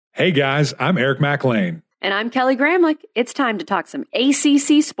Hey guys, I'm Eric McLean. And I'm Kelly Gramlich. It's time to talk some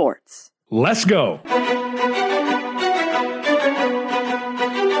ACC sports. Let's go.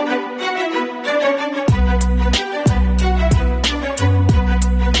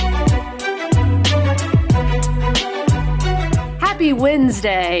 Happy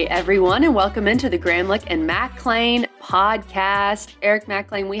Wednesday, everyone, and welcome into the Gramlich and McLean podcast. Eric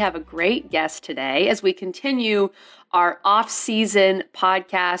McLean, we have a great guest today as we continue our off-season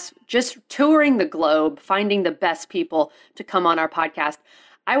podcast, just touring the globe, finding the best people to come on our podcast.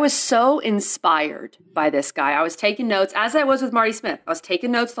 I was so inspired by this guy. I was taking notes, as I was with Marty Smith. I was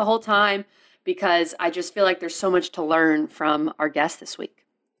taking notes the whole time because I just feel like there's so much to learn from our guest this week.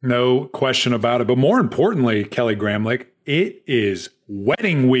 No question about it. But more importantly, Kelly Gramlich, it is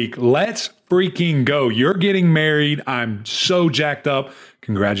wedding week. Let's freaking go. You're getting married. I'm so jacked up.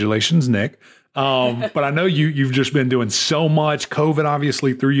 Congratulations, Nick. But I know you've just been doing so much. COVID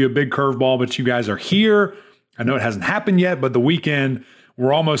obviously threw you a big curveball, but you guys are here. I know it hasn't happened yet, but the weekend,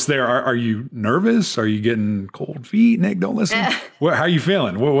 we're almost there. Are you nervous? Are you getting cold feet? Nick, don't listen. How are you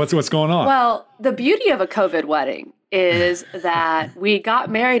feeling? What's going on? Well, the beauty of a COVID wedding is that we got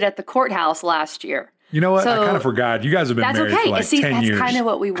married at the courthouse last year. You know what? I kind of forgot. You guys have been married for like 10 years. That's kind of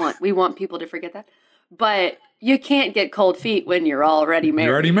what we want. We want people to forget that. But you can't get cold feet when you're already married.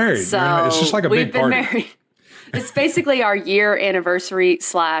 You're already married. So it's just like a big party. We've been married. It's basically our year anniversary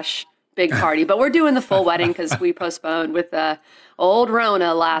 / big party. But we're doing the full wedding because we postponed with old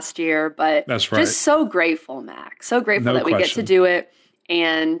Rona last year. But that's right. Just so grateful, Mac. So grateful that we get to do it.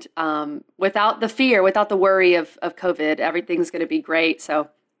 And without the fear, without the worry of COVID, everything's going to be great. So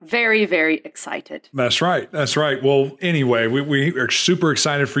very, very excited. That's right. That's right. Well, anyway, we are super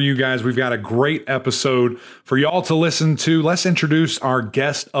excited for you guys. We've got a great episode for y'all to listen to. Let's introduce our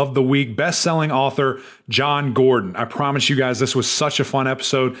guest of the week, best-selling author, Jon Gordon. I promise you guys, this was such a fun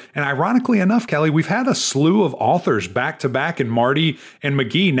episode. And ironically enough, Kelly, we've had a slew of authors back to back in Marty and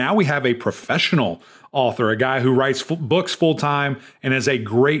McGee. Now we have a professional author, a guy who writes books full-time and is a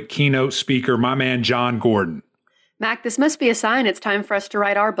great keynote speaker, my man, Jon Gordon. Mac, this must be a sign. It's time for us to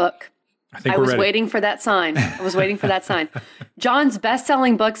write our book. I was waiting for that sign. Jon's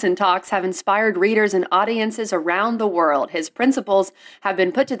best-selling books and talks have inspired readers and audiences around the world. His principles have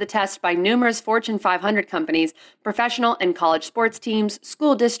been put to the test by numerous Fortune 500 companies, professional and college sports teams,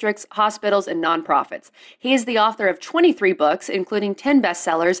 school districts, hospitals, and nonprofits. He is the author of 23 books, including 10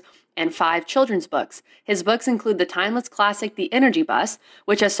 bestsellers, and 5 children's books. His books include the timeless classic, The Energy Bus,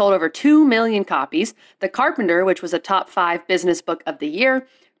 which has sold over 2 million copies, The Carpenter, which was a top 5 business book of the year,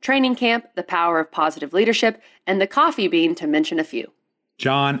 Training Camp, The Power of Positive Leadership, and The Coffee Bean, to mention a few.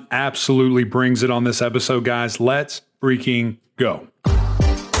 Jon absolutely brings it on this episode, guys. Let's freaking go.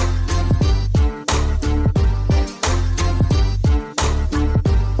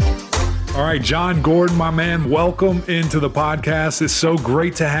 All right, Jon Gordon, my man, welcome into the podcast. It's so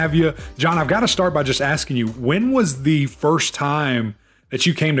great to have you. Jon, I've got to start by just asking you, when was the first time that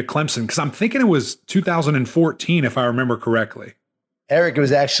you came to Clemson? Because I'm thinking it was 2014, if I remember correctly. Eric, it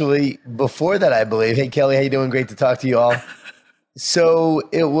was actually before that, I believe. Hey, Kelly, how you doing? Great to talk to you all. So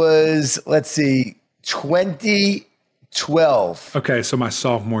it was, 2012. Okay, so my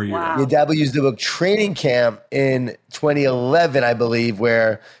sophomore year. Wow. Your dad used the book Training Camp in 2011, I believe,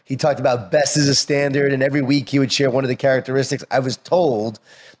 where he talked about best as a standard, and every week he would share one of the characteristics, I was told.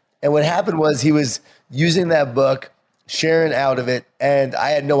 And what happened was he was using that book, sharing out of it, and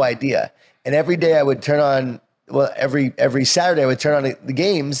I had no idea. And every day I would turn on, every Saturday I would turn on the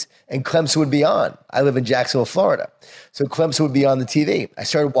games, and Clemson would be on. I live in Jacksonville, Florida. So Clemson would be on the TV. I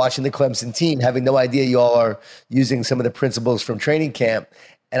started watching the Clemson team, having no idea you all are using some of the principles from Training Camp.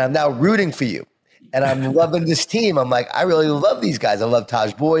 And I'm now rooting for you. And I'm loving this team. I'm like, I really love these guys. I love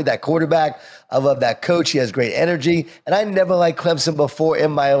Taj Boyd, that quarterback. I love that coach. He has great energy. And I never liked Clemson before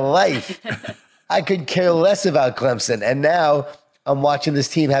in my life. I could care less about Clemson. And now I'm watching this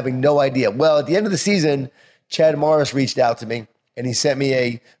team having no idea. Well, at the end of the season, Chad Morris reached out to me and he sent me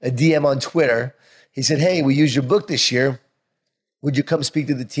a DM on Twitter. He said, hey, we used your book this year. Would you come speak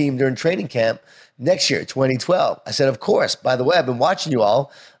to the team during training camp next year, 2012? I said, of course. By the way, I've been watching you all.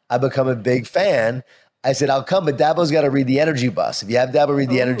 I've become a big fan. I said, I'll come, but Dabo's got to read The Energy Bus. If you have Dabo read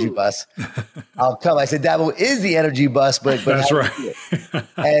The Energy Bus, I'll come. I said, Dabo is The Energy Bus, but that's right.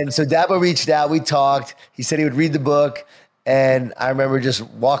 And so Dabo reached out. We talked. He said he would read the book. And I remember just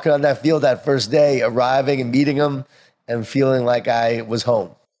walking on that field that first day, arriving and meeting him and feeling like I was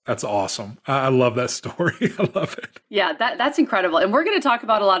home. That's awesome. I love that story. I love it. Yeah, that's incredible. And we're going to talk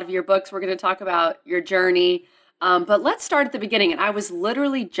about a lot of your books. We're going to talk about your journey. But let's start at the beginning. And I was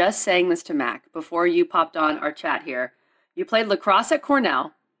literally just saying this to Mac before you popped on our chat here. You played lacrosse at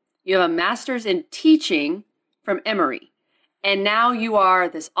Cornell. You have a master's in teaching from Emory. And now you are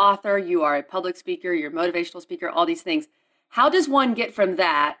this author, you are a public speaker, you're a motivational speaker, all these things. How does one get from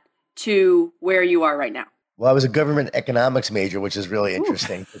that to where you are right now? Well, I was a government economics major, which is really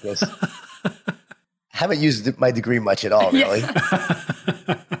interesting because I haven't used my degree much at all, really.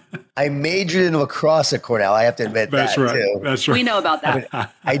 I majored in lacrosse at Cornell. I have to admit That's that right. too. That's right. We know about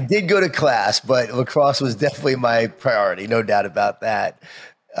that. I did go to class, but lacrosse was definitely my priority. No doubt about that.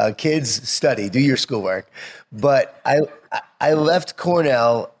 Kids, study, do your schoolwork. But I left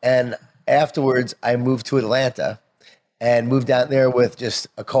Cornell, and afterwards I moved to Atlanta and moved out there with just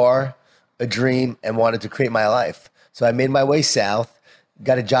a car, a dream, and wanted to create my life. So I made my way south,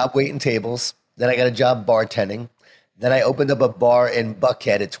 got a job waiting tables. Then I got a job bartending. Then I opened up a bar in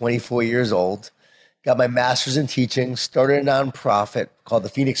Buckhead at 24 years old, got my master's in teaching, started a nonprofit called the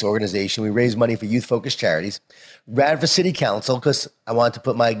Phoenix Organization. We raised money for youth-focused charities, ran for city council because I wanted to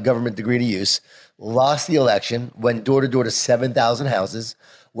put my government degree to use, lost the election, went door-to-door to 7,000 houses,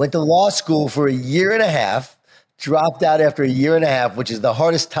 went to law school for a year and a half, dropped out after a year and a half, which is the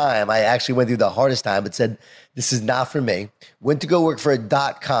hardest time. I actually went through the hardest time, but said, this is not for me. Went to go work for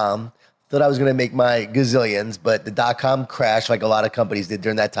a .com. Thought I was going to make my gazillions, but the .com crashed like a lot of companies did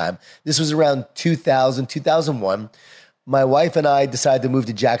during that time. This was around 2000, 2001. My wife and I decided to move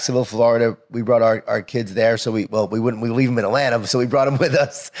to Jacksonville, Florida. We brought our kids there, so we leave them in Atlanta, so we brought them with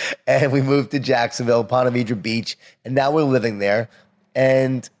us, and we moved to Jacksonville, Ponte Vedra Beach, and now we're living there.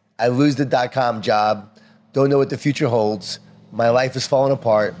 And I lose the .com job, don't know what the future holds. My life is falling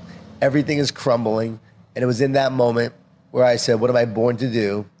apart. Everything is crumbling, and it was in that moment where I said, what am I born to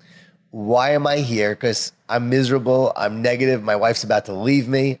do? Why am I here? Because I'm miserable. I'm negative. My wife's about to leave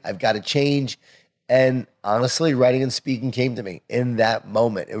me. I've got to change. And honestly, writing and speaking came to me in that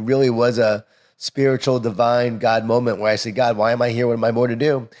moment. It really was a spiritual, divine God moment where I said, God, why am I here? What am I born to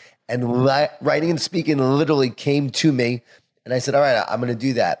do? And writing and speaking literally came to me. And I said, all right, I'm going to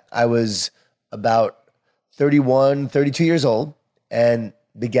do that. I was about 31, 32 years old and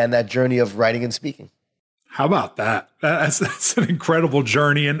began that journey of writing and speaking. How about that? That's an incredible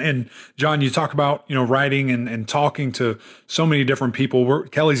journey. And John, you talk about, writing and talking to so many different people.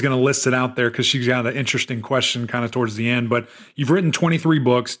 Kelly's going to list it out there because she's got an interesting question kind of towards the end. But you've written 23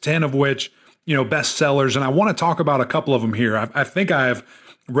 books, 10 of which, bestsellers. And I want to talk about a couple of them here. I think I have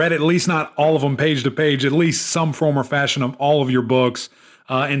read at least not all of them page to page, at least some form or fashion of all of your books.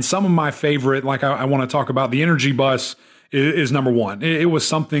 And some of my favorite, like I want to talk about, The Energy Bus is number one. It was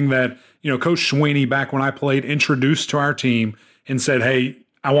something that, Coach Sweeney, back when I played, introduced to our team and said, hey,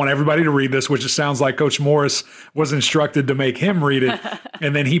 I want everybody to read this, which it sounds like Coach Morris was instructed to make him read it.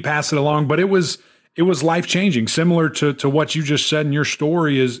 And then he passed it along. But it was life-changing. Similar to what you just said in your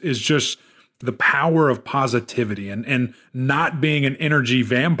story is just the power of positivity and not being an energy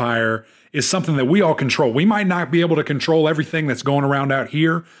vampire is something that we all control. We might not be able to control everything that's going around out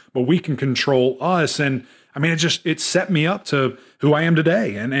here, but we can control us. And I mean, it set me up to who I am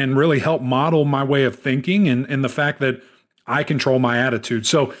today and really helped model my way of thinking and the fact that I control my attitude.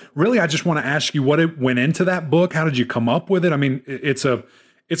 So really, I just want to ask you what it went into that book. How did you come up with it? I mean, it's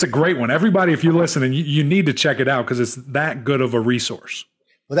a great one. Everybody, if you listen, and you need to check it out because it's that good of a resource.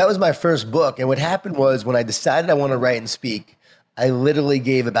 Well, that was my first book. And what happened was when I decided I want to write and speak, I literally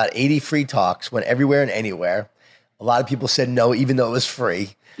gave about 80 free talks, went everywhere and anywhere. A lot of people said no, even though it was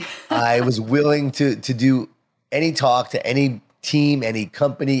free. I was willing to do any talk to any team, any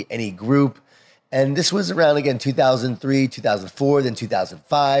company, any group. And this was around, again, 2003, 2004, then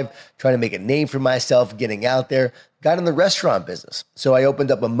 2005, trying to make a name for myself, getting out there, got in the restaurant business. So I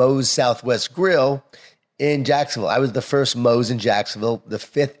opened up a Moe's Southwest Grill in Jacksonville. I was the first Moe's in Jacksonville, the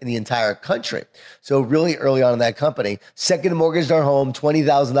fifth in the entire country. So really early on in that company, second mortgaged our home,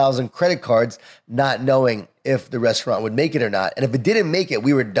 $20,000 in credit cards, not knowing if the restaurant would make it or not. And if it didn't make it,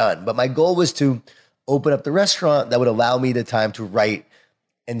 we were done. But my goal was to open up the restaurant that would allow me the time to write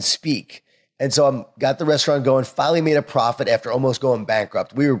and speak. And so I got the restaurant going, finally made a profit after almost going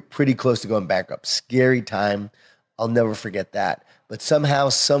bankrupt. We were pretty close to going bankrupt. Scary time. I'll never forget that. But somehow,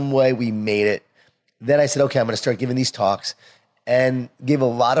 some way we made it. Then I said, okay, I'm going to start giving these talks and gave a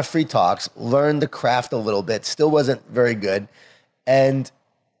lot of free talks, learned the craft a little bit, still wasn't very good. And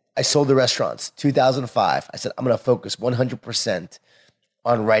I sold the restaurants, 2005. I said, I'm going to focus 100%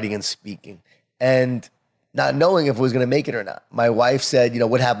 on writing and speaking and not knowing if it was going to make it or not. My wife said,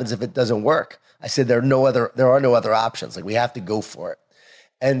 what happens if it doesn't work? I said, there are no other options. Like, we have to go for it.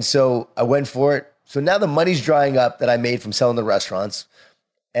 And so I went for it. So now the money's drying up that I made from selling the restaurants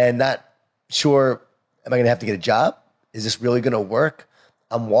and not sure, am I going to have to get a job? Is this really going to work?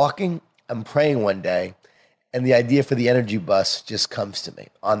 I'm walking, I'm praying one day, And the idea for the energy bus just comes to me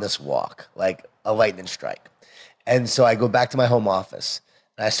on this walk, like a lightning strike. And so I go back to my home office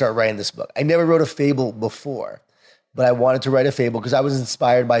and I start writing this book. I never wrote a fable before, but I wanted to write a fable because I was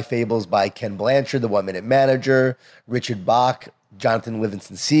inspired by fables by Ken Blanchard, the 1 Minute Manager, Richard Bach, Jonathan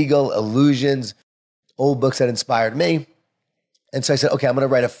Livingston Seagull, Illusions, old books that inspired me. And so I said, okay, I'm going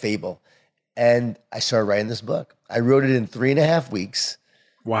to write a fable. And I started writing this book. I wrote it in 3.5 weeks.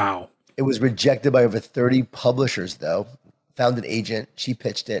 Wow. It was rejected by over 30 publishers, though. Found an agent. She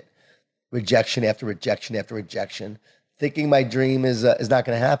pitched it. Rejection after rejection after rejection. Thinking my dream is not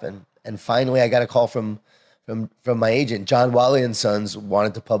going to happen. And finally, I got a call from my agent. John Wiley and Sons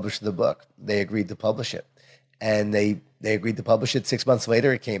wanted to publish the book. They agreed to publish it. And they agreed to publish it. 6 months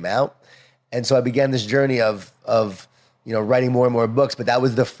later, it came out. And so I began this journey of writing more and more books. But that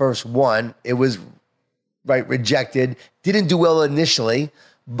was the first one. It was rejected. Didn't do well initially.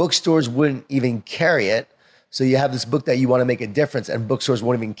 Bookstores wouldn't even carry it. So you have this book that you want to make a difference and bookstores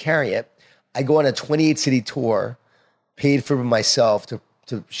won't even carry it. I go on a 28-city tour, paid for myself to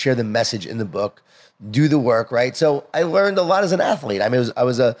share the message in the book, do the work, right? So I learned a lot as an athlete. I mean, I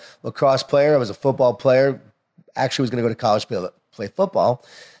was a lacrosse player. I was a football player. Actually was going to go to college to play football.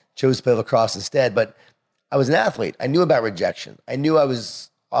 Chose to play lacrosse instead. But I was an athlete. I knew about rejection. I knew I was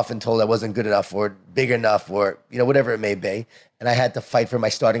often told I wasn't good enough or big enough or, whatever it may be. And I had to fight for my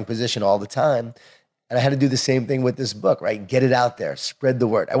starting position all the time. And I had to do the same thing with this book, right? Get it out there, spread the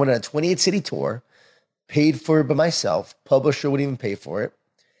word. I went on a 28-city tour, paid for it by myself. Publisher wouldn't even pay for it.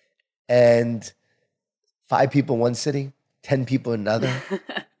 And 5 people in one city, 10 people in another,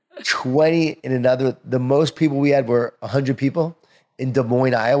 20 in another. The most people we had were 100 people. In Des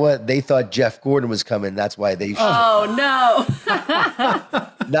Moines, Iowa, they thought Jeff Gordon was coming. That's why they. Oh no!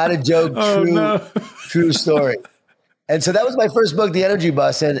 Not a joke. True story. And so that was my first book, The Energy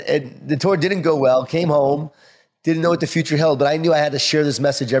Bus. And the tour didn't go well. Came home, didn't know what the future held, but I knew I had to share this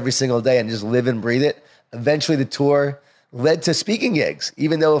message every single day and just live and breathe it. Eventually, the tour led to speaking gigs,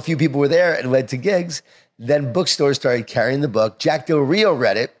 even though a few people were there. It led to gigs. Then bookstores started carrying the book. Jack Del Rio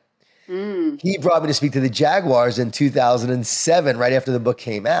read it. He brought me to speak to the Jaguars in 2007, right after the book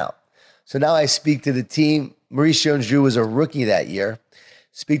came out. So now I speak to the team. Maurice Jones-Drew was a rookie that year.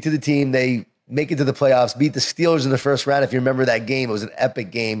 Speak to the team. They make it to the playoffs, beat the Steelers in the first round. If you remember that game, it was an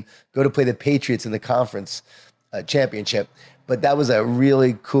epic game. Go to play the Patriots in the conference championship. But that was a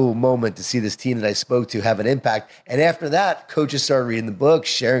really cool moment to see this team that I spoke to have an impact. And after that, coaches started reading the book,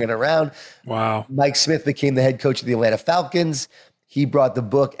 sharing it around. Wow. Mike Smith became the head coach of the Atlanta Falcons. He brought the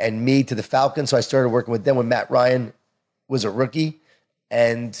book and me to the Falcons. So I started working with them when Matt Ryan was a rookie.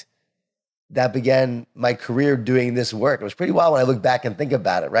 And that began my career doing this work. It was pretty wild when I look back and think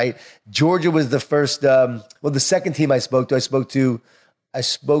about it, right? Georgia was the first, the second team I spoke to. I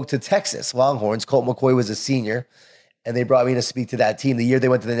spoke to Texas Longhorns. Colt McCoy was a senior. And they brought me to speak to that team the year they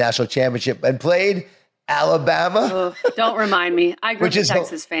went to the national championship and played Alabama. Oh, don't remind me. I grew up a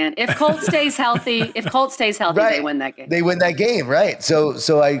Texas fan. If Colt stays healthy, right. They win that game. They win that game, right? So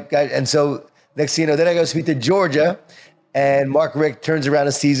next thing you know, then I go speak to Georgia, and Mark Richt turns around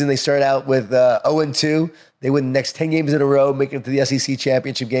a season. They start out with 0-2. They win the next 10 games in a row, make it to the SEC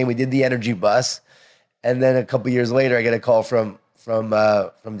championship game. We did the Energy Bus, and then a couple years later, I get a call from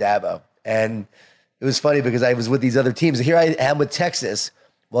Dabo, and it was funny because I was with these other teams. Here I am with Texas.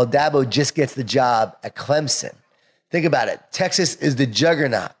 Well, Dabo just gets the job at Clemson. Think about it. Texas is the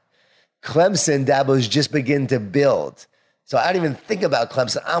juggernaut. Clemson, Dabo's just beginning to build. So I don't even think about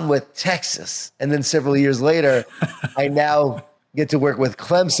Clemson. I'm with Texas. And then several years later, I now get to work with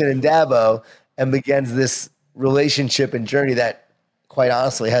Clemson and Dabo and begins this relationship and journey that, quite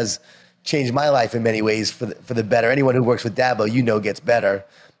honestly, has changed my life in many ways for the better. Anyone who works with Dabo, gets better.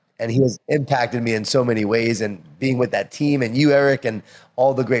 And he has impacted me in so many ways. And being with that team and you, Eric, and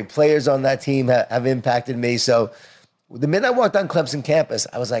all the great players on that team have impacted me. So the minute I walked on Clemson campus,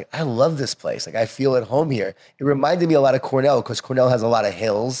 I was like, I love this place. Like, I feel at home here. It reminded me a lot of Cornell because Cornell has a lot of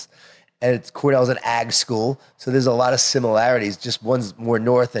hills. And Cornell's an ag school. So there's a lot of similarities. Just one's more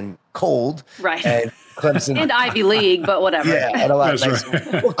north and cold. Right. And Clemson. And Ivy League, but whatever. Yeah, and a lot of nice.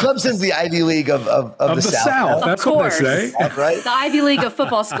 Right. Well, Clemson's the Ivy League of the South. That's what they say. That's right. The Ivy League of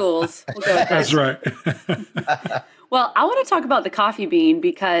football schools. We'll go with that. That's right. Well, I want to talk about the coffee bean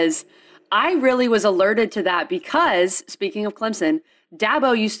because I really was alerted to that because, speaking of Clemson,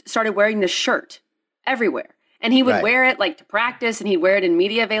 Dabo started wearing this shirt everywhere. And he would wear it like to practice and he'd wear it in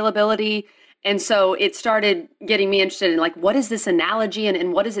media availability. And so it started getting me interested in like, what is this analogy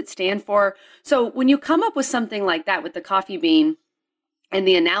and what does it stand for? So when you come up with something like that with the coffee bean and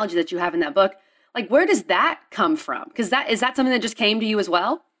the analogy that you have in that book, like where does that come from? Because is that something that just came to you as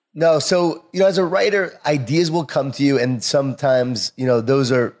well? No, so, as a writer, ideas will come to you, and sometimes,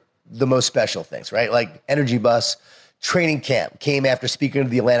 those are the most special things, right? Like Energy Bus training camp came after speaking to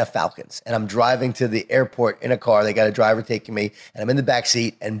the Atlanta Falcons, and I'm driving to the airport in a car. They got a driver taking me, and I'm in the back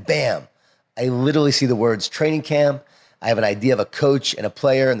seat, and bam, I literally see the words training camp. I have an idea of a coach and a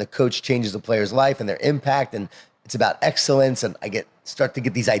player, and the coach changes the player's life and their impact, and it's about excellence, and I start to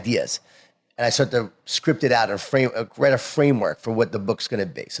get these ideas. And I start to script it out and write a framework for what the book's going to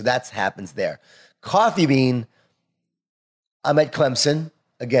be. So that happens there. Coffee Bean, I'm at Clemson.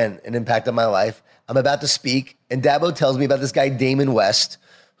 Again, an impact on my life. I'm about to speak, and Dabo tells me about this guy, Damon West,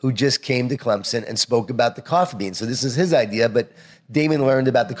 who just came to Clemson and spoke about the coffee bean. So this is his idea, but Damon learned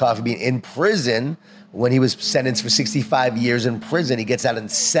about the coffee bean in prison when he was sentenced for 65 years in prison. He gets out in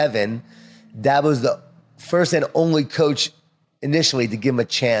 7. Dabo's the first and only coach initially to give him a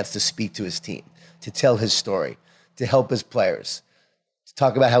chance to speak to his team, to tell his story, to help his players, to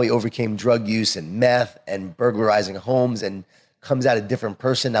talk about how he overcame drug use and meth and burglarizing homes and comes out a different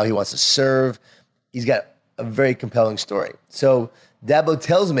person. Now he wants to serve. He's got a very compelling story. So Dabo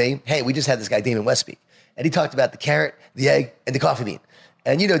tells me, hey, we just had this guy, Damon West, speak. And he talked about the carrot, the egg, and the coffee bean.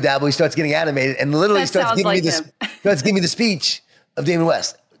 And Dabo, he starts getting animated and literally starts giving me the speech of Damon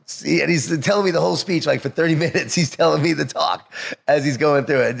West. And he's telling me the whole speech, like for 30 minutes, he's telling me the talk as he's going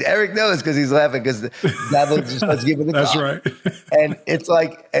through it. And Eric knows because he's laughing because Dabo just starts giving the That's talk. That's right. And it's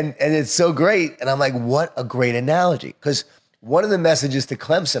like, and it's so great. And I'm like, what a great analogy. Because one of the messages to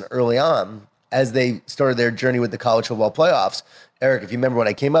Clemson early on, as they started their journey with the college football playoffs, Eric, if you remember when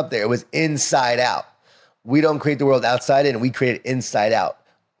I came up there, it was inside out. We don't create the world outside in, we create it inside out.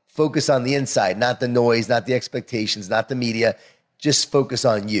 Focus on the inside, not the noise, not the expectations, not the media. Just focus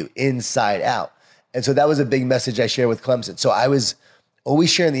on you, inside out. And so that was a big message I shared with Clemson. So I was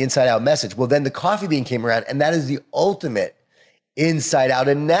always sharing the inside out message. Well, then the coffee bean came around, and that is the ultimate inside out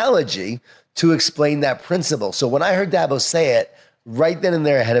analogy to explain that principle. So when I heard Dabo say it, right then and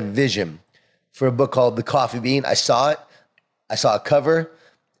there, I had a vision for a book called The Coffee Bean. I saw it. I saw a cover,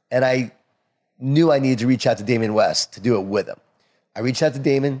 and I knew I needed to reach out to Damon West to do it with him. I reached out to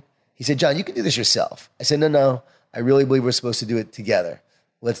Damon. He said, John, you can do this yourself. I said, no. I really believe we're supposed to do it together.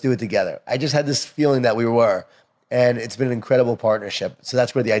 Let's do it together. I just had this feeling that we were, and it's been an incredible partnership. So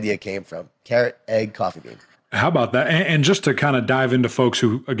that's where the idea came from. Carrot, egg, coffee bean. How about that? And just to kind of dive into folks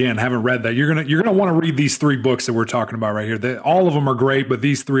who, again, haven't read that, you're gonna want to read these 3 books that we're talking about right here. All of them are great, but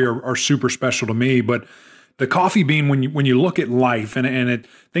these 3 are super special to me. But the coffee bean, when you look at life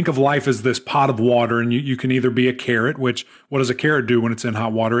think of life as this pot of water, and you can either be a carrot, which what does a carrot do when it's in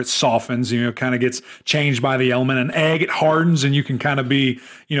hot water? It softens, kind of gets changed by the element. An egg, it hardens, and you can kind of be,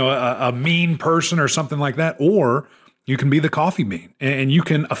 a mean person or something like that. Or you can be the coffee bean, and you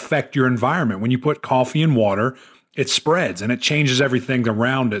can affect your environment. When you put coffee in water, it spreads and it changes everything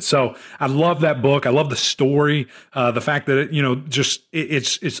around it. So I love that book. I love the story. The fact that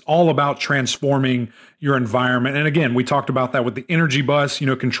it's all about transforming your environment. And again, we talked about that with the Energy Bus,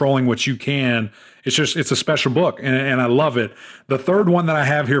 controlling what you can. It's a special book, and I love it. The third one that I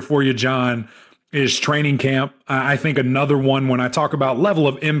have here for you, John, is Training Camp. I think another one, when I talk about level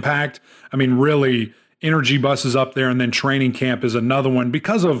of impact, really, Energy Bus is up there, and then Training Camp is another one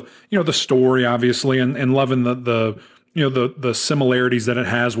because of the story, obviously, and loving the similarities that it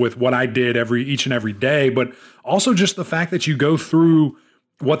has with what I did each and every day, but also just the fact that you go through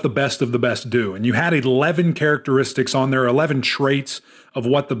what the best of the best do, and you had 11 characteristics on there, 11 traits of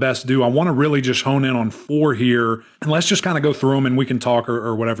what the best do. I want to really just hone in on 4 here, and let's just kind of go through them, and we can talk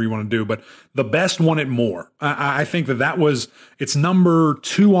or whatever you want to do. But the best want it more. I think it's number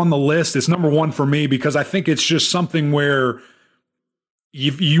 2 on the list. It's number 1 for me because I think it's just something where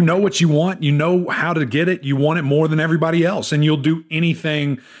you know what you want, you know how to get it, you want it more than everybody else, and you'll do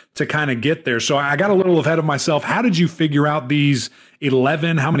anything to kind of get there. So I got a little ahead of myself. How did you figure out these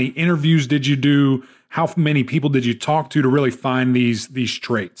 11? How many interviews did you do? How many people did you talk to really find these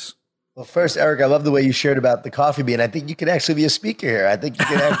traits? Well, first, Eric, I love the way you shared about the coffee bean. I think you could actually be a speaker here. I think you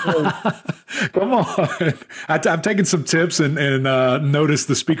could actually. Come on. I've taken some tips and noticed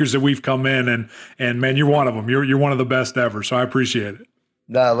the speakers that we've come in, and man, you're one of them. You're one of the best ever. So I appreciate it.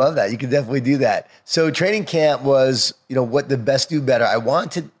 No, I love that. You can definitely do that. So training camp was, what the best do better. I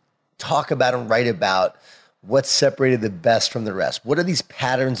want to talk about and write about what separated the best from the rest. What are these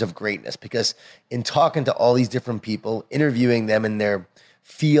patterns of greatness? Because in talking to all these different people, interviewing them in their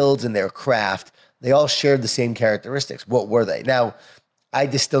fields and their craft, they all shared the same characteristics. What were they? Now, I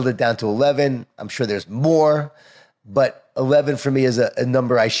distilled it down to 11. I'm sure there's more. But 11 for me is a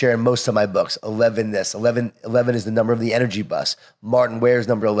number I share in most of my books. 11 this, 11 is the number of the energy bus. Martin Ware's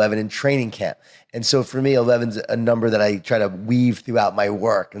number 11 in Training Camp. And so for me, 11's a number that I try to weave throughout my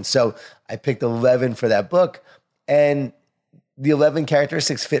work. And so I picked 11 for that book, and the 11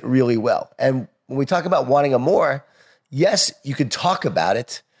 characteristics fit really well. And when we talk about wanting a more, yes, you could talk about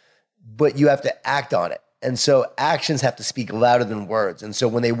it, but you have to act on it. And so actions have to speak louder than words. And so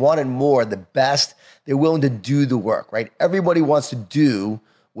when they wanted more, the best, they're willing to do the work, right? Everybody wants to do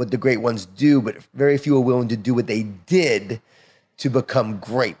what the great ones do, but very few are willing to do what they did to become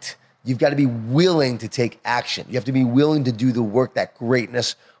great. You've got to be willing to take action. You have to be willing to do the work that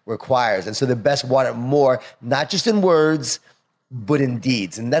greatness requires. And so the best want it more, not just in words, but in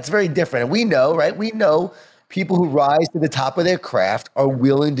deeds. And that's very different. And we know, right? We know people who rise to the top of their craft are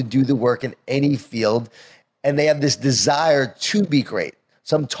willing to do the work in any field, and they have this desire to be great.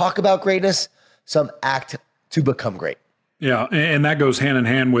 Some talk about greatness, some act to become great. Yeah, and that goes hand in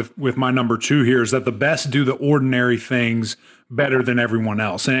hand with my number 2 here, is that the best do the ordinary things better than everyone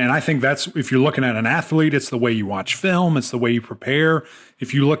else. And I think that's, if you're looking at an athlete, it's the way you watch film, it's the way you prepare.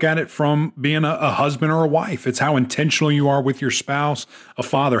 If you look at it from being a husband or a wife, it's how intentional you are with your spouse, a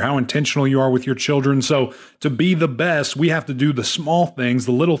father, how intentional you are with your children. So to be the best, we have to do the small things,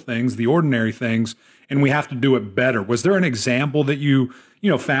 the little things, the ordinary things, and we have to do it better. Was there an example that you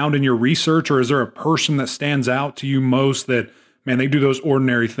found in your research, or is there a person that stands out to you most that, man, they do those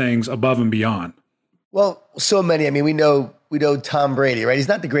ordinary things above and beyond? Well, so many. I mean, we know Tom Brady, right? He's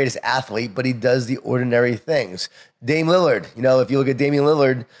not the greatest athlete, but he does the ordinary things. Dame Lillard, if you look at Damian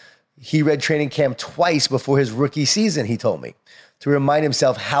Lillard, he read Training Camp twice before his rookie season, he told me, to remind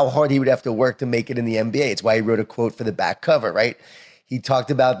himself how hard he would have to work to make it in the NBA. It's why he wrote a quote for the back cover, right? He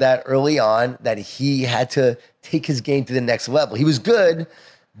talked about that early on, that he had to take his game to the next level. He was good,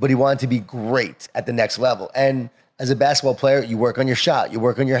 but he wanted to be great at the next level. And as a basketball player, you work on your shot, you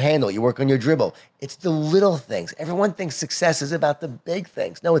work on your handle, you work on your dribble. It's the little things. Everyone thinks success is about the big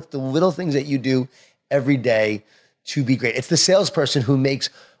things. No, it's the little things that you do every day to be great. It's the salesperson who makes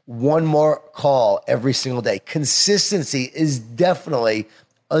one more call every single day. Consistency is definitely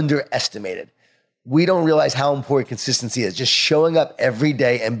underestimated. We don't realize how important consistency is. Just showing up every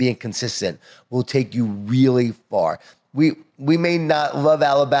day and being consistent will take you really far. We may not love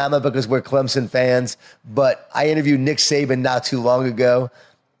Alabama because we're Clemson fans, but I interviewed Nick Saban not too long ago.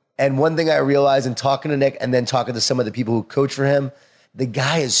 And one thing I realized in talking to Nick and then talking to some of the people who coach for him, the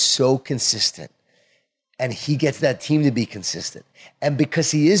guy is so consistent, and he gets that team to be consistent. And because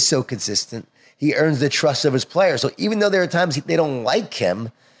he is so consistent, he earns the trust of his players. So even though there are times they don't like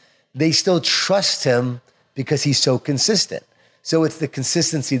him, they still trust him because he's so consistent. So it's the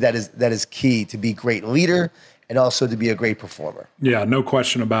consistency that is key to be a great leader and also to be a great performer. Yeah, no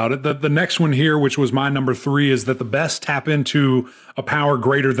question about it. The next one here, which was my number 3, is that the best tap into a power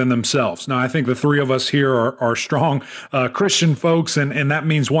greater than themselves. Now, I think the 3 of us here are strong Christian folks, and that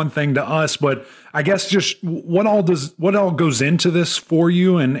means one thing to us. But I guess just what all goes into this for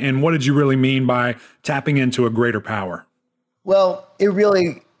you, and what did you really mean by tapping into a greater power? Well, it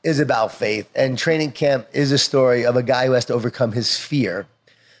really is about faith, and Training Camp is a story of a guy who has to overcome his fear,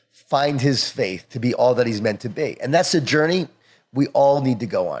 find his faith to be all that he's meant to be. And that's a journey we all need to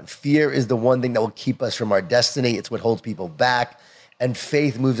go on. Fear is the one thing that will keep us from our destiny. It's what holds people back. And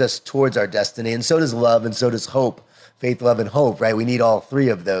faith moves us towards our destiny. And so does love, and so does hope. Faith, love, and hope, right? We need all 3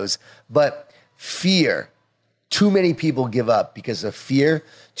 of those. But fear, too many people give up because of fear.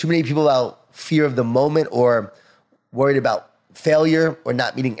 Too many people out fear of the moment, or worried about failure or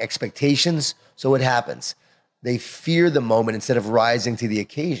not meeting expectations. So what happens? They fear the moment instead of rising to the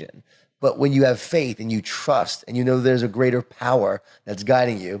occasion. But when you have faith and you trust and you know there's a greater power that's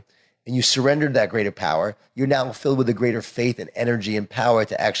guiding you, and you surrender to that greater power, you're now filled with a greater faith and energy and power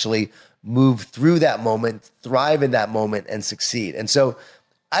to actually move through that moment, thrive in that moment, and succeed. And so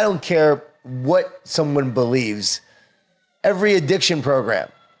I don't care what someone believes. Every addiction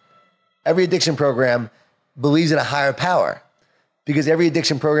program believes in a higher power, because every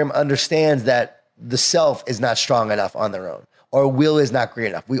addiction program understands that the self is not strong enough on their own, or will is not great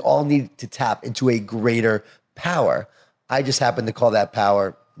enough. We all need to tap into a greater power. I just happen to call that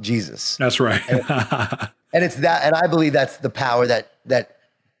power Jesus. That's right. and it's that, and I believe that's the power that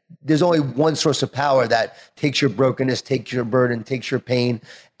there's only one source of power that takes your brokenness, takes your burden, takes your pain,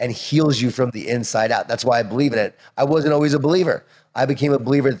 and heals you from the inside out. That's why I believe in it. I wasn't always a believer. I became a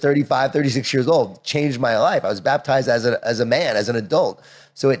believer at 35, 36 years old. Changed my life. I was baptized as a man, as an adult.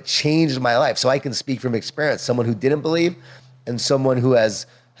 So it changed my life. So I can speak from experience, someone who didn't believe and someone who has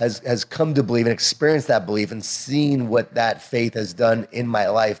come to believe and experienced that belief and seen what that faith has done in my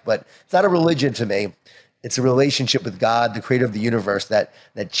life. But it's not a religion to me. It's a relationship with God, the creator of the universe, that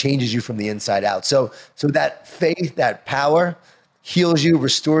changes you from the inside out. So that faith, that power heals you,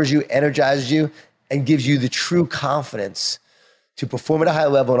 restores you, energizes you, and gives you the true confidence to perform at a high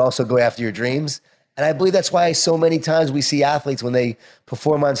level and also go after your dreams. And I believe that's why so many times we see athletes when they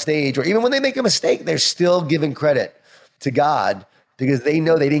perform on stage, or even when they make a mistake, they're still giving credit to God, because they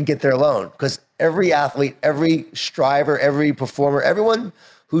know they didn't get there alone. Because every athlete, every striver, every performer, everyone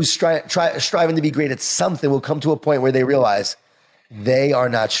who's striving to be great at something will come to a point where they realize they are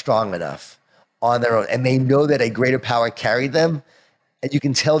not strong enough on their own. And they know that a greater power carried them. And you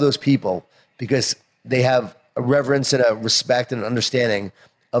can tell those people because they have a reverence and a respect and an understanding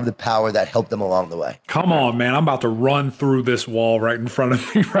of the power that helped them along the way. Come on, man. I'm about to run through this wall right in front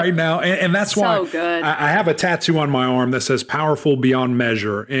of me right now. And that's why I have a tattoo on my arm that says powerful beyond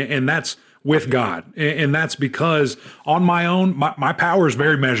measure. And that's with God. And that's because on my own, my power is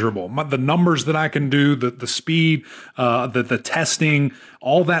very measurable. The numbers that I can do, the speed, the testing,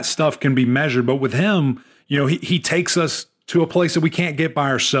 all that stuff can be measured. But with him, he takes us to a place that we can't get by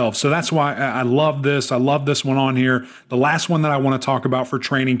ourselves. So that's why I love this. I love this one on here. The last one that I want to talk about for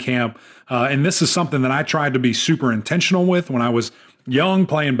training camp, and this is something that I tried to be super intentional with when I was young,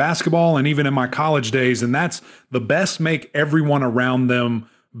 playing basketball, and even in my college days, and that's the best make everyone around them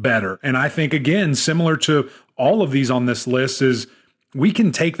better. And I think, again, similar to all of these on this list, is we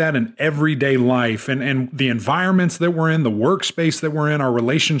can take that in everyday life and the environments that we're in, the workspace that we're in, our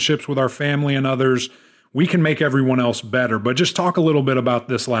relationships with our family and others. We can make everyone else better. But just talk a little bit about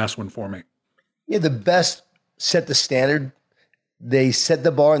this last one for me. Yeah, the best set the standard. They set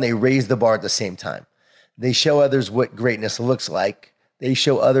the bar and they raise the bar at the same time. They show others what greatness looks like. They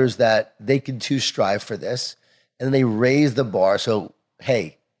show others that they can too strive for this. And then they raise the bar. So,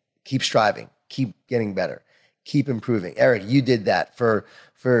 hey, keep striving, keep getting better, keep improving. Eric, you did that for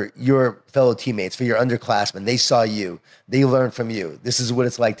your fellow teammates, for your underclassmen. They saw you. They learned from you. This is what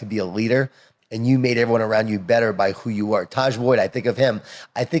it's like to be a leader. And you made everyone around you better by who you are. Taj Boyd, I think of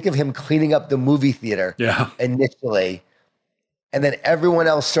him cleaning up the movie theater initially. And then everyone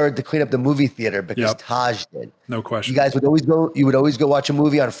else started to clean up the movie theater because Taj did. No question. You would always go watch a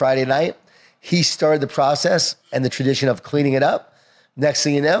movie on Friday night. He started the process and the tradition of cleaning it up. Next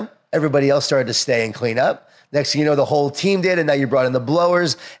thing you know, everybody else started to stay and clean up. Next thing you know, the whole team did. And now you brought in the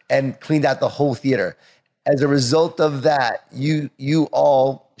blowers and cleaned out the whole theater. As a result of that, you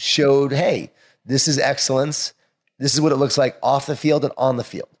all showed, hey, this is excellence. This is what it looks like off the field and on the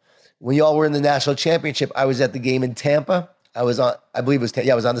field. When you all were in the national championship, I was at the game in Tampa. I was on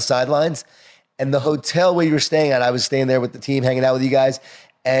the sidelines. And the hotel where you were staying at, I was staying there with the team, hanging out with you guys.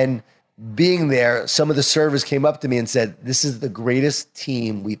 And being there, some of the servers came up to me and said, this is the greatest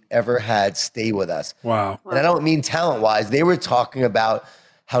team we've ever had stay with us. Wow. And I don't mean talent-wise. They were talking about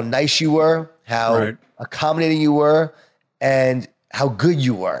how nice you were, how accommodating you were, and how good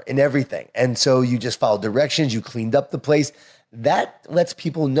you were in everything. And so you just followed directions, you cleaned up the place. That lets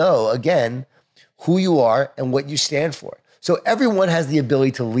people know, again, who you are and what you stand for. So everyone has the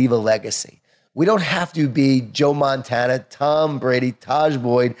ability to leave a legacy. We don't have to be Joe Montana, Tom Brady, Taj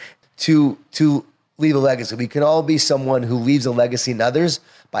Boyd to leave a legacy. We can all be someone who leaves a legacy in others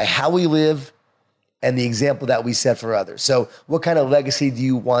by how we live and the example that we set for others. So what kind of legacy do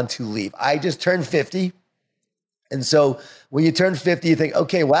you want to leave? I just turned 50. And so when you turn 50, you think,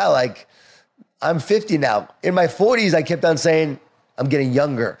 okay, wow, like I'm 50 now. In my 40s, I kept on saying, I'm getting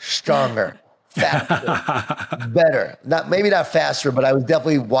younger, stronger, faster, better. Maybe not faster, but I was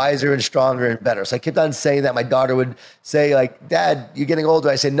definitely wiser and stronger and better. So I kept on saying that. My daughter would say, like, Dad, you're getting older.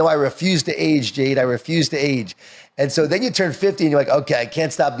 I said, no, I refuse to age, Jade. I refuse to age. And so then you turn 50 and you're like, okay, I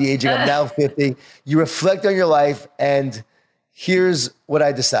can't stop the aging. I'm now 50. You reflect on your life. And here's what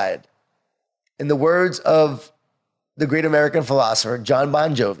I decided. In the words of the great American philosopher, John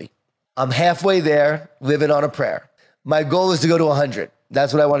Bon Jovi, I'm halfway there, living on a prayer. My goal is to go to 100.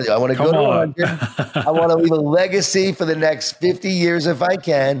 That's what I want to do. I want to go to 100. I want to leave a legacy for the next 50 years if I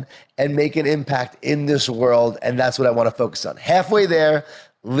can and make an impact in this world. And that's what I want to focus on. Halfway there,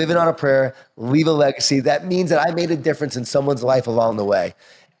 living on a prayer, leave a legacy. That means that I made a difference in someone's life along the way.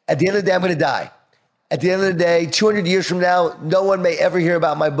 At the end of the day, I'm going to die. At the end of the day, 200 years from now, no one may ever hear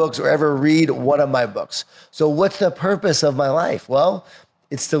about my books or ever read one of my books. So what's the purpose of my life? Well,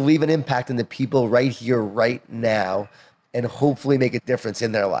 it's to leave an impact in the people right here, right now, and hopefully make a difference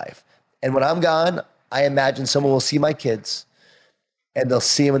in their life. And when I'm gone, I imagine someone will see my kids and they'll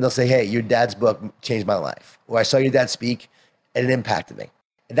see them and they'll say, hey, your dad's book changed my life. Or I saw your dad speak and it impacted me.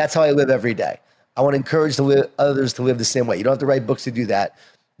 And that's how I live every day. I want to encourage others to live the same way. You don't have to write books to do that.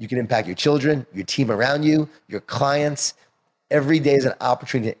 You can impact your children, your team around you, your clients. Every day is an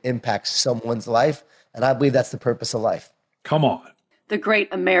opportunity to impact someone's life. And I believe that's the purpose of life. Come on. The great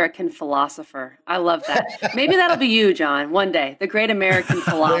American philosopher. I love that. Maybe that'll be you, John, one day. The great American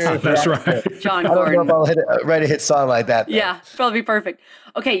philosopher. That's right. John Gordon. I don't know if I'll write a hit song like that, though. Yeah, probably perfect.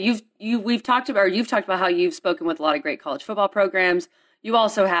 Okay, you've talked about how you've spoken with a lot of great college football programs. You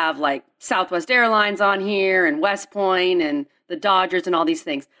also have like Southwest Airlines on here and West Point and the Dodgers and all these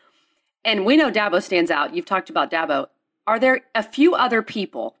things. And we know Dabo stands out. You've talked about Dabo. Are there a few other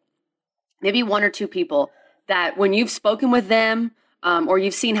people, maybe one or two people, that when you've spoken with them, or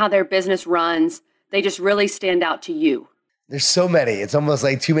you've seen how their business runs, they just really stand out to you? There's so many. It's almost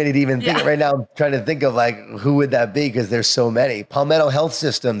like too many to even think. Right now, I'm trying to think of like, who would that be? Because there's so many. Palmetto Health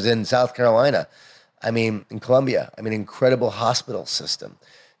Systems in South Carolina. In Columbia. Incredible hospital system.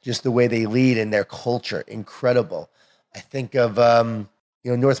 Just the way they lead and their culture, incredible. I think of,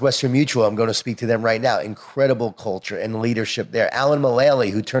 Northwestern Mutual. I'm going to speak to them right now. Incredible culture and leadership there. Alan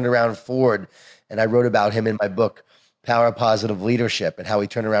Mullally, who turned around Ford, and I wrote about him in my book, Power of Positive Leadership, and how he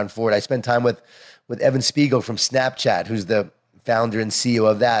turned around Ford. I spent time with Evan Spiegel from Snapchat, who's the founder and CEO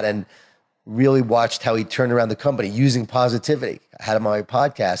of that, and really watched how he turned around the company using positivity. I had him on my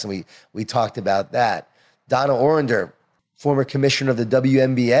podcast, and we talked about that. Donna Orender, former commissioner of the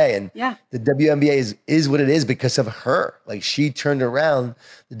WNBA, and the WNBA is what it is because of her. Like, she turned around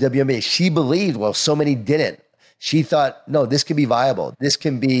the WNBA. She believed, well, so many didn't. She thought, no, this can be viable. This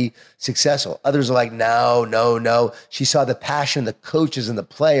can be successful. Others are like, no. She saw the passion, the coaches and the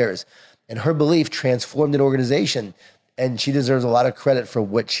players, and her belief transformed an organization. And she deserves a lot of credit for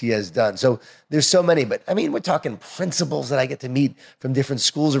what she has done. So there's so many, but we're talking principals that I get to meet from different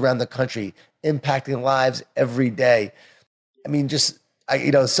schools around the country, impacting lives every day.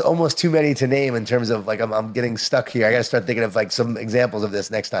 It's almost too many to name in terms of like, I'm getting stuck here. I got to start thinking of like some examples of this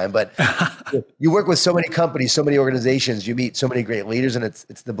next time. But you work with so many companies, so many organizations, you meet so many great leaders, and it's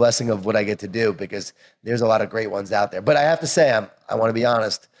the blessing of what I get to do because there's a lot of great ones out there. But I have to say, I want to be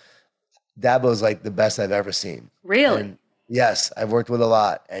honest, Dabo's like the best I've ever seen. Really? And yes, I've worked with a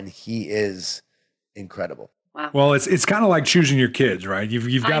lot, and he is incredible. Wow. Well, it's kind of like choosing your kids, right?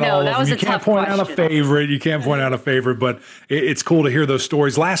 You've got all of them. You can't point out a favorite. You can't point out a favorite, but it's cool to hear those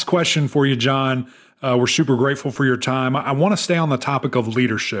stories. Last question for you, John. We're super grateful for your time. I want to stay on the topic of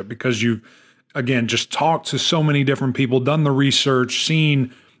leadership because you've, again, just talked to so many different people, done the research,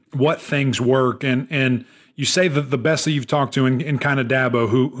 seen what things work, and you say that the best that you've talked to in kind of Dabo,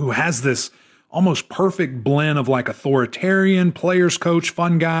 who has this almost perfect blend of like authoritarian, players coach,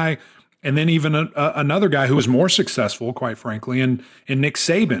 fun guy, and then even another guy who was more successful, quite frankly, in Nick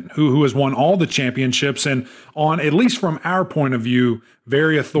Saban, who has won all the championships and on, at least from our point of view,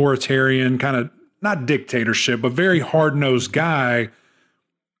 very authoritarian, kind of not dictatorship, but very hard-nosed guy.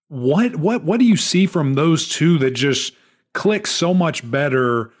 What do you see from those two that just click so much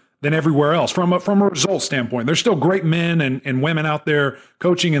better than everywhere else from a result standpoint? There's still great men and women out there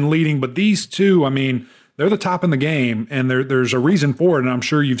coaching and leading, but these two, they're the top in the game, and there's a reason for it, and I'm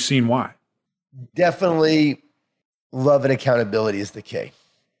sure you've seen why. Definitely love and accountability is the key.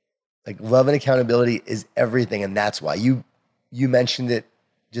 Like, love and accountability is everything, and that's why. You mentioned it,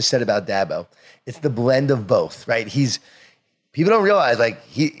 just said about Dabo. It's the blend of both, right? People don't realize, like,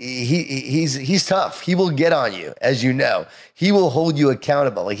 he's tough. He will get on you, as you know. He will hold you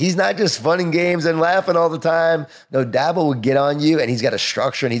accountable. Like, he's not just fun and games and laughing all the time. No, Dabo will get on you, and he's got a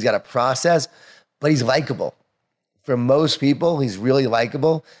structure, and he's got a process. But he's likable. For most people, he's really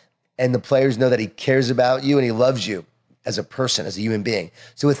likable. And the players know that he cares about you and he loves you as a person, as a human being.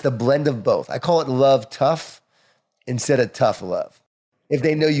 So it's the blend of both. I call it love tough instead of tough love. If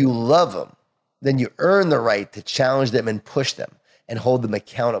they know you love them, then you earn the right to challenge them and push them and hold them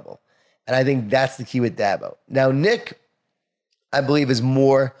accountable. And I think that's the key with Dabo. Now, Nick, I believe, is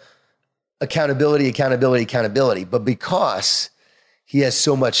more accountability. But because he has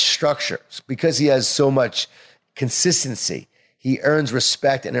so much structure, because he has so much consistency, he earns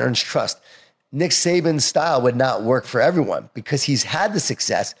respect and earns trust. Nick Saban's style would not work for everyone because he's had the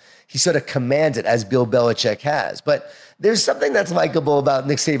success. He sort of commands it, as Bill Belichick has. But there's something that's likable about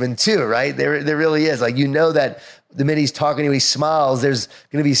Nick Saban too, right? There really is. Like, that the minute he's talking to you, he smiles. There's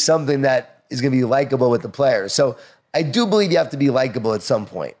going to be something that is going to be likable with the players. So I do believe you have to be likable at some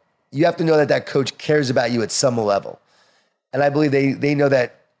point. You have to know that coach cares about you at some level. And I believe they know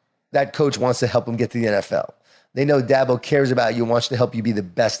that coach wants to help him get to the NFL. They know Dabo cares about you and wants to help you be the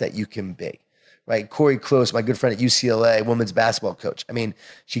best that you can be, right? Corey Close, my good friend at UCLA, women's basketball coach.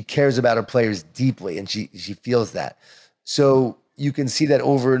 She cares about her players deeply, and she feels that. So you can see that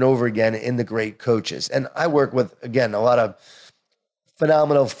over and over again in the great coaches. And I work with, again, a lot of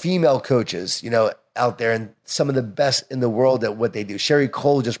phenomenal female coaches, out there and some of the best in the world at what they do. Sherry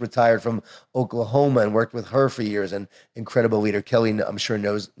Cole just retired from Oklahoma and worked with her for years, an incredible leader. Kelly, I'm sure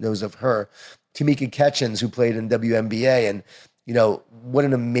knows of her. Tamika Catchings, who played in WNBA, and what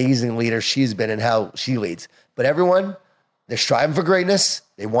an amazing leader she's been and how she leads. But everyone, they're striving for greatness.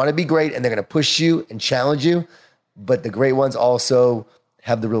 They want to be great, and they're going to push you and challenge you. But the great ones also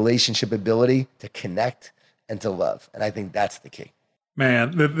have the relationship ability to connect and to love. And I think that's the key.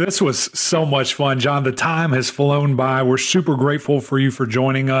 Man, this was so much fun, John. The time has flown by. We're super grateful for you for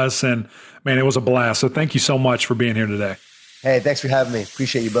joining us. And man, it was a blast. So thank you so much for being here today. Hey, thanks for having me.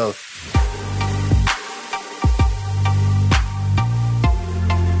 Appreciate you both.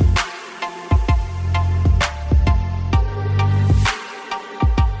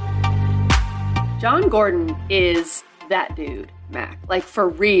 John Gordon is that dude, Mac, like for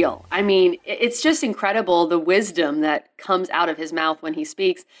real. I mean, it's just incredible the wisdom that comes out of his mouth when he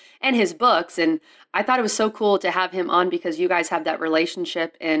speaks and his books. And I thought it was so cool to have him on because you guys have that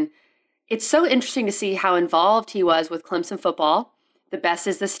relationship. And it's so interesting to see how involved he was with Clemson football. The best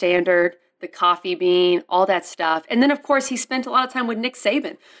is the standard, the coffee bean, all that stuff. And then, of course, he spent a lot of time with Nick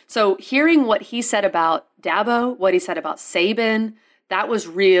Saban. So hearing what he said about Dabo, what he said about Saban, that was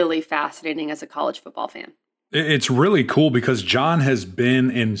really fascinating as a college football fan. It's really cool because John has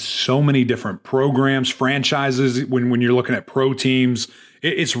been in so many different programs, franchises, when you're looking at pro teams.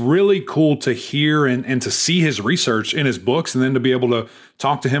 It's really cool to hear and to see his research in his books and then to be able to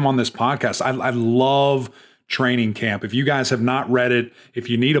talk to him on this podcast. I love Training Camp. If you guys have not read it, if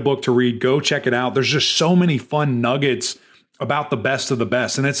you need a book to read, go check it out. There's just so many fun nuggets about the best of the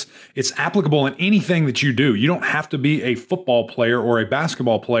best. And it's applicable in anything that you do. You don't have to be a football player or a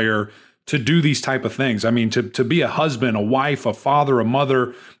basketball player to do these type of things. I mean, to be a husband, a wife, a father, a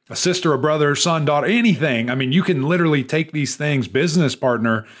mother, a sister, a brother, son, daughter, anything. I mean, you can literally take these things, business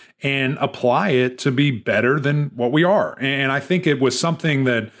partner, and apply it to be better than what we are. And I think it was something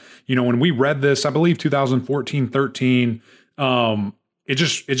that, when we read this, I believe 2014, 13, it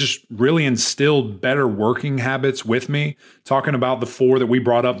just really instilled better working habits with me, talking about the 4 that we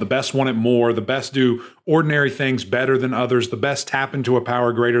brought up. The best want it more, the best do ordinary things better than others, the best tap into a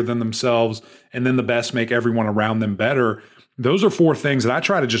power greater than themselves, and then the best make everyone around them better. Those are 4 things that I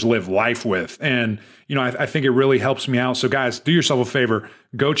try to just live life with. And, I think it really helps me out. So guys, do yourself a favor,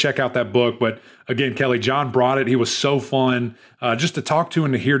 go check out that book. But again, Kelly, John brought it. He was so fun just to talk to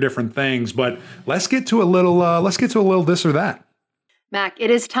and to hear different things. But let's get to a little this or that. Mac, it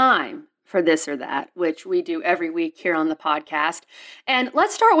is time for this or that, which we do every week here on the podcast. And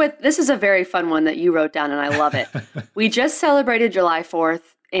let's start with, this is a very fun one that you wrote down, and I love it. We just celebrated July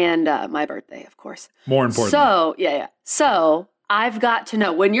 4th and my birthday, of course. More important. So, yeah. So I've got to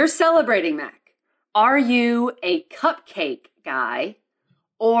know, when you're celebrating, Mac, are you a cupcake guy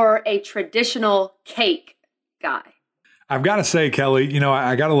or a traditional cake guy? I've got to say, Kelly,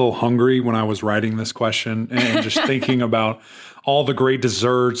 I got a little hungry when I was writing this question and just thinking about all the great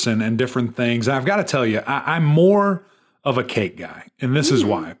desserts and different things. And I've got to tell you, I'm more of a cake guy. And this is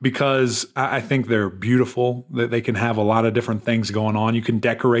why, because I think they're beautiful, that they can have a lot of different things going on. You can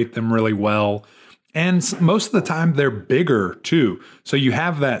decorate them really well. And most of the time they're bigger too. So you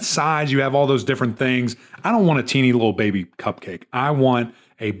have that size, you have all those different things. I don't want a teeny little baby cupcake. I want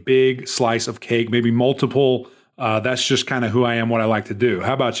a big slice of cake, maybe multiple. That's just kind of who I am, what I like to do.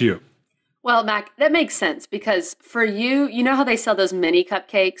 How about you? Well, Mac, that makes sense because for you, you know how they sell those mini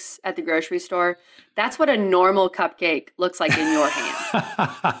cupcakes at the grocery store? That's what a normal cupcake looks like in your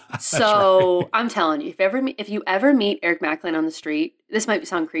hand. So right. I'm telling you, if you ever meet Eric Macklin on the street, this might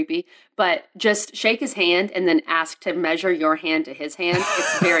sound creepy, but just shake his hand and then ask to measure your hand to his hand.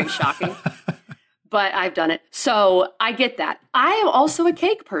 It's very shocking. But I've done it. So I get that. I am also a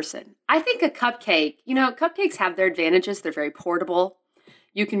cake person. I think a cupcake, cupcakes have their advantages. They're very portable.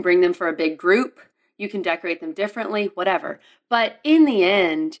 You can bring them for a big group. You can decorate them differently, whatever. But in the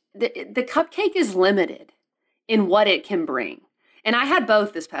end, the cupcake is limited in what it can bring. And I had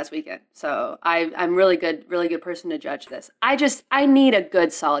both this past weekend. So I'm really good person to judge this. I need a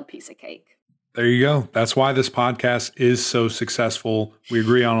good solid piece of cake. There you go. That's why this podcast is so successful. We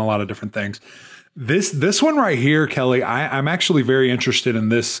agree on a lot of different things. This one right here, Kelly, I'm actually very interested in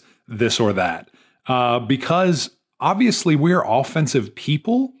this or that because obviously we're offensive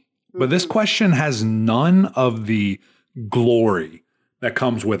people, but this question has none of the glory that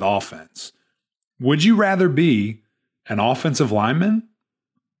comes with offense. Would you rather be an offensive lineman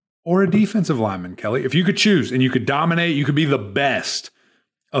or a defensive lineman, Kelly? If you could choose and you could dominate, you could be the best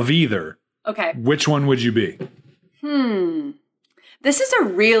of either. Okay. Which one would you be? This is a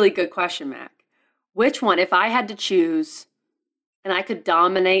really good question, Mac. Which one, if I had to choose and I could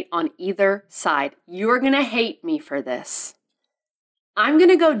dominate on either side. You're going to hate me for this. I'm going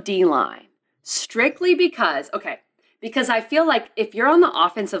to go D-line strictly because I feel like if you're on the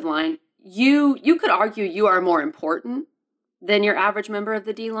offensive line, you could argue you are more important than your average member of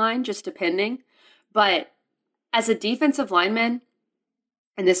the D-line, just depending. But as a defensive lineman,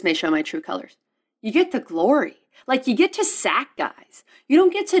 and this may show my true colors, you get the glory. Like, you get to sack guys. You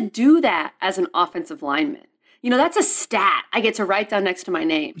don't get to do that as an offensive lineman. You know, that's a stat I get to write down next to my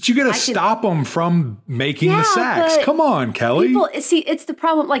name. But you got to stop them from making the sacks. Come on, Kelly. People, see, it's the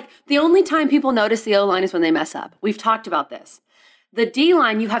problem. Like, the only time people notice the O-line is when they mess up. We've talked about this. The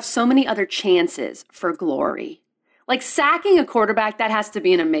D-line, you have so many other chances for glory. Like, sacking a quarterback, that has to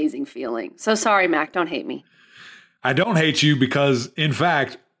be an amazing feeling. So sorry, Mac, don't hate me. I don't hate you because, in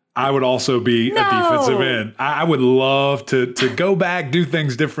fact, I would also be a defensive end. I would love to go back, do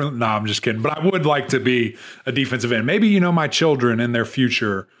things different. No, I'm just kidding. But I would like to be a defensive end. Maybe, my children in their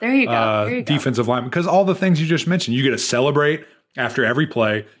future. There you go. Defensive lineman. Because all the things you just mentioned, you get to celebrate after every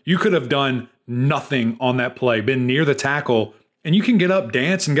play. You could have done nothing on that play, been near the tackle, and you can get up,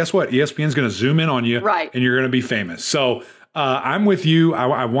 dance, and guess what? ESPN's going to zoom in on you, right? And you're going to be famous. So I'm with you.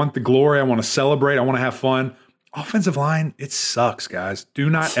 I want the glory. I want to celebrate. I want to have fun. Offensive line, it sucks, guys. Do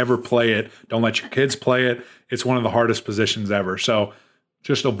not ever play it. Don't let your kids play it. It's one of the hardest positions ever. So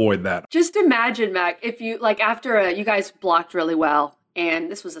just avoid that. Just imagine, Mac, if you, after you guys blocked really well, and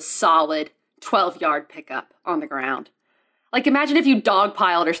this was a solid 12-yard pickup on the ground. Imagine if you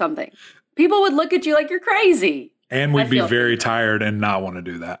dogpiled or something. People would look at you like you're crazy. And we'd be very tired and not want to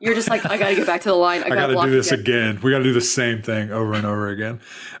do that. You're just like, I got to get back to the line. I got to do this again. We got to do the same thing over and over again.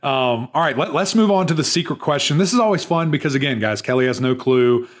 All right, let's move on to the secret question. This is always fun because, again, guys, Kelly has no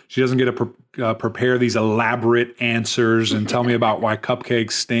clue. She doesn't get to prepare these elaborate answers and tell me about why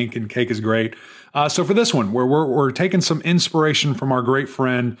cupcakes stink and cake is great. So for this one, we're taking some inspiration from our great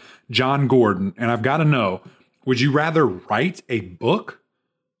friend, John Gordon. And I've got to know, would you rather write a book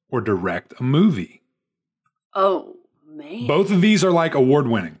or direct a movie? Oh, man. Both of these are award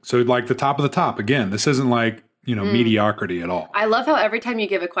winning. So the top of the top. Again, this isn't mediocrity at all. I love how every time you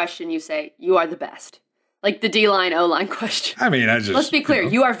give a question, you say, you are the best. Like the D-line, O-line question. I mean, let's be clear.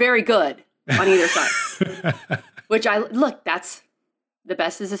 You are very good on either side. That's the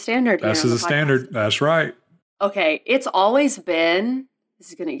best is a standard. Best is a standard. That's right. Okay. It's always been, this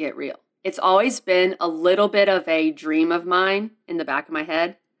is going to get real. It's always been a little bit of a dream of mine in the back of my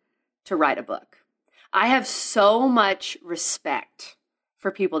head to write a book. I have so much respect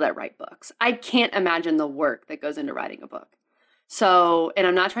for people that write books. I can't imagine the work that goes into writing a book. So, and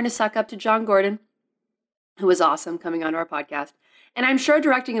I'm not trying to suck up to John Gordon, who was awesome coming onto our podcast. And I'm sure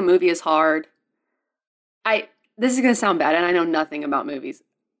directing a movie is hard. This is going to sound bad, and I know nothing about movies.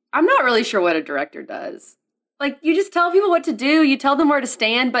 I'm not really sure what a director does. You just tell people what to do, you tell them where to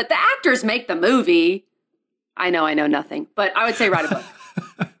stand, but the actors make the movie. I know nothing, but I would say write a book.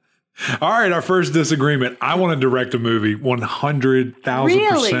 All right, our first disagreement. I want to direct a movie 100,000%.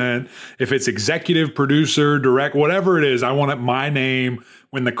 Really? If it's executive, producer, direct, whatever it is, I want my name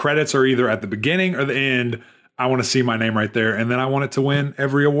when the credits are either at the beginning or the end. I want to see my name right there. And then I want it to win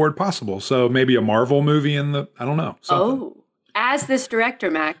every award possible. So maybe a Marvel movie I don't know. Something. Oh, as this director,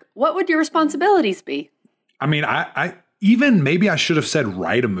 Mac, what would your responsibilities be? I mean, even maybe I should have said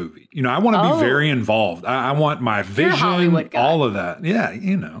write a movie. I want to be very involved. I want my vision, all of that.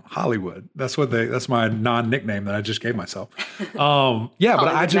 Yeah, Hollywood. That's my non-nickname that I just gave myself. But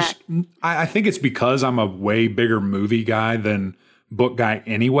I think it's because I'm a way bigger movie guy than book guy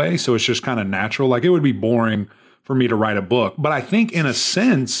anyway. So it's just kind of natural. It would be boring for me to write a book. But I think in a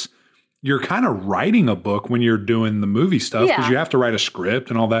sense, you're kind of writing a book when you're doing the movie stuff because you have to write a script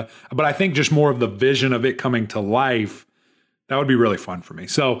and all that. But I think just more of the vision of it coming to life, that would be really fun for me.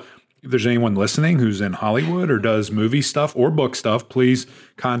 So if there's anyone listening who's in Hollywood or does movie stuff or book stuff, please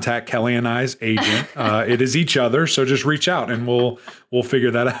contact Kelly and I's agent. It is each other. So just reach out and we'll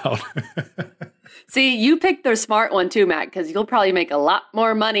figure that out. See, you picked the smart one too, Matt, because you'll probably make a lot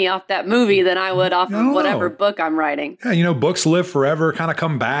more money off that movie than I would off of whatever book I'm writing. Yeah, books live forever, kind of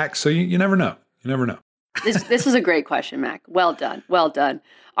come back. So you never know. You never know. This was a great question, Mac. Well done. Well done.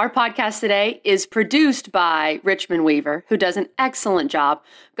 Our podcast today is produced by Richmond Weaver, who does an excellent job.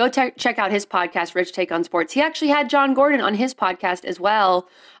 Go check out his podcast, Rich Take on Sports. He actually had John Gordon on his podcast as well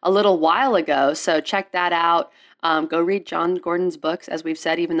a little while ago. So check that out. Go read John Gordon's books, as we've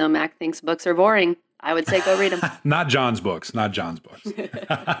said, even though Mac thinks books are boring. I would say go read them. Not John's books. But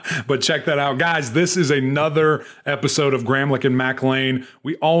check that out. Guys, this is another episode of Gramlich and Mac Lane.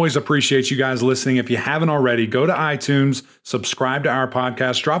 We always appreciate you guys listening. If you haven't already, go to iTunes, subscribe to our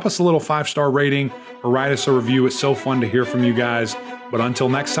podcast, drop us a little 5-star rating, or write us a review. It's so fun to hear from you guys. But until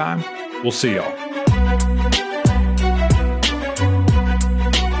next time, we'll see y'all.